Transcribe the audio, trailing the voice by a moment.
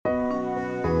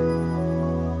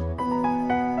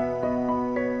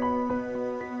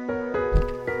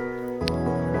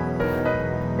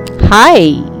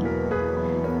Hi!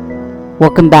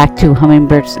 Welcome back to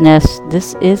Hummingbird's Nest.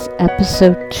 This is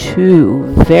episode 2.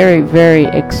 Very, very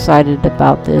excited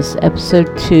about this.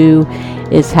 Episode 2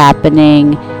 is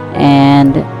happening,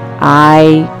 and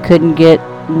I couldn't get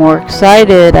more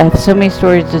excited. I have so many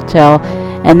stories to tell,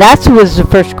 and that was the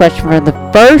first question for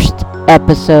the first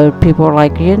episode. People were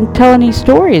like, you didn't tell any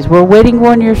stories. We're waiting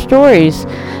on your stories,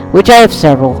 which I have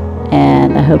several,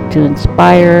 and I hope to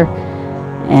inspire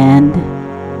and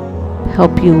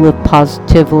help you live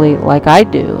positively like I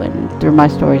do. And through my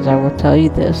stories, I will tell you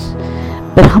this.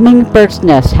 But Hummingbird's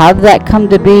Nest, how did that come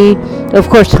to be? Of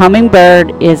course,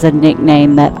 Humminbyrd is a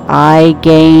nickname that I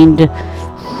gained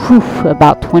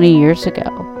about 20 years ago,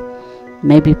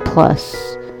 maybe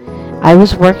plus. I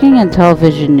was working in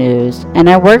television news, and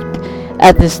I worked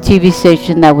at this TV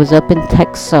station that was up in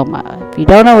Texoma. If you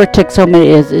don't know where Texoma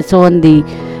is, it's on the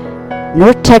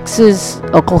North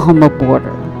Texas-Oklahoma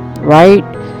border, right?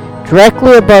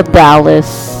 Directly above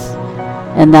Dallas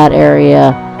in that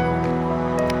area.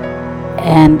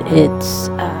 And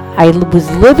I was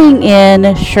living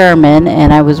in Sherman,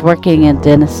 and I was working in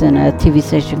Denison at a TV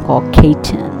station called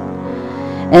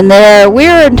K10. And there, we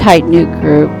were a tight-knit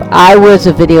group. I was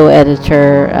a video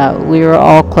editor. We were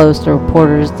all close, the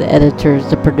reporters, the editors,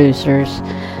 the producers,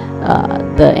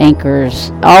 the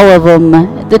anchors, all of them,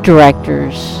 the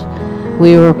directors.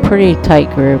 We were a pretty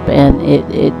tight group, and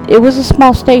it was a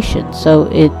small station, so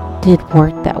it did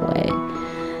work that way.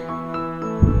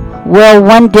 Well,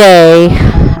 one day,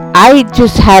 I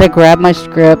just had to grab my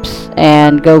scripts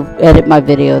and go edit my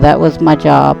video. That was my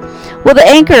job. Well, the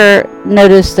anchor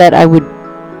noticed that I would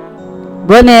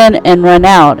run in and run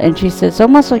out, and she said, it's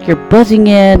almost like you're buzzing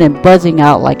in and buzzing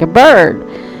out like a bird.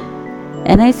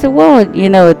 And I said, well,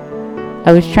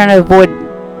 I was trying to avoid,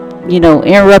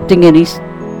 interrupting any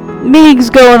meetings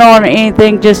going on or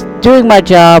anything, just doing my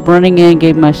job, running in,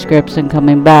 getting my scripts, and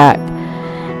coming back.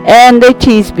 And they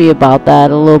teased me about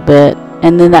that a little bit.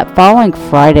 And then that following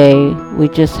Friday, we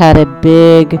just had a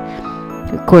big,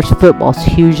 of course, football's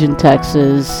huge in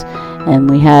Texas, and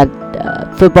we had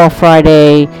Football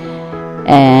Friday,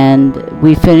 and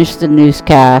we finished the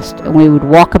newscast, and we would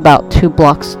walk about 2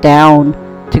 blocks down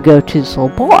to go to this little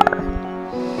bar.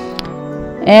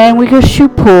 And we go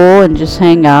shoot pool and just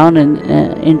hang out and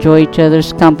enjoy each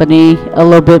other's company a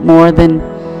little bit more than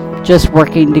just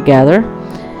working together.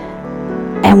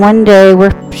 And one day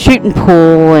we're shooting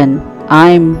pool, and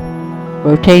I'm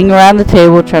rotating around the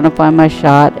table trying to find my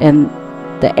shot. And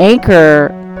the anchor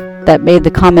that made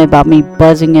the comment about me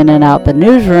buzzing in and out the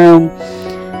newsroom,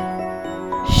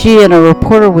 she and a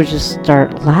reporter would just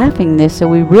start laughing. They said,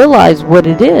 we realize what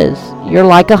it is. You're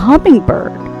like a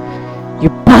hummingbird.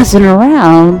 You're buzzing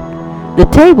around the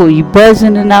table. You buzz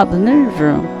in and out the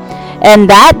newsroom. And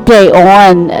that day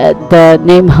on, the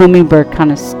name Humminbyrd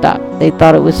kind of stuck. They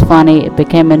thought it was funny. It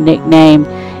became a nickname.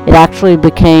 It actually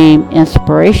became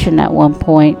inspiration at one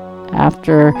point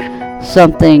after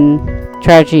something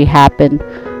tragedy happened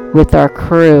with our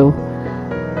crew.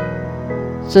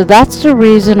 So that's the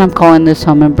reason I'm calling this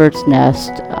Hummingbird's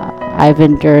Nest. I've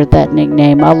endured that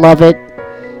nickname. I love it.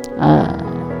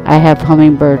 I have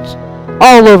hummingbirds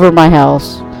all over my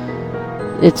house.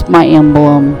 It's my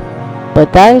emblem.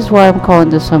 But that is why I'm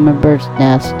calling this Hummingbird's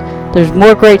Nest. There's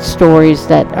more great stories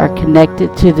that are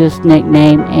connected to this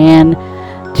nickname and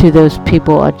to those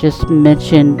people I just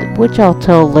mentioned, which I'll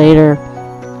tell later.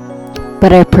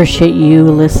 But I appreciate you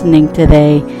listening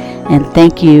today, and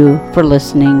thank you for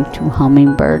listening to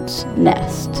Hummingbird's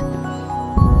Nest.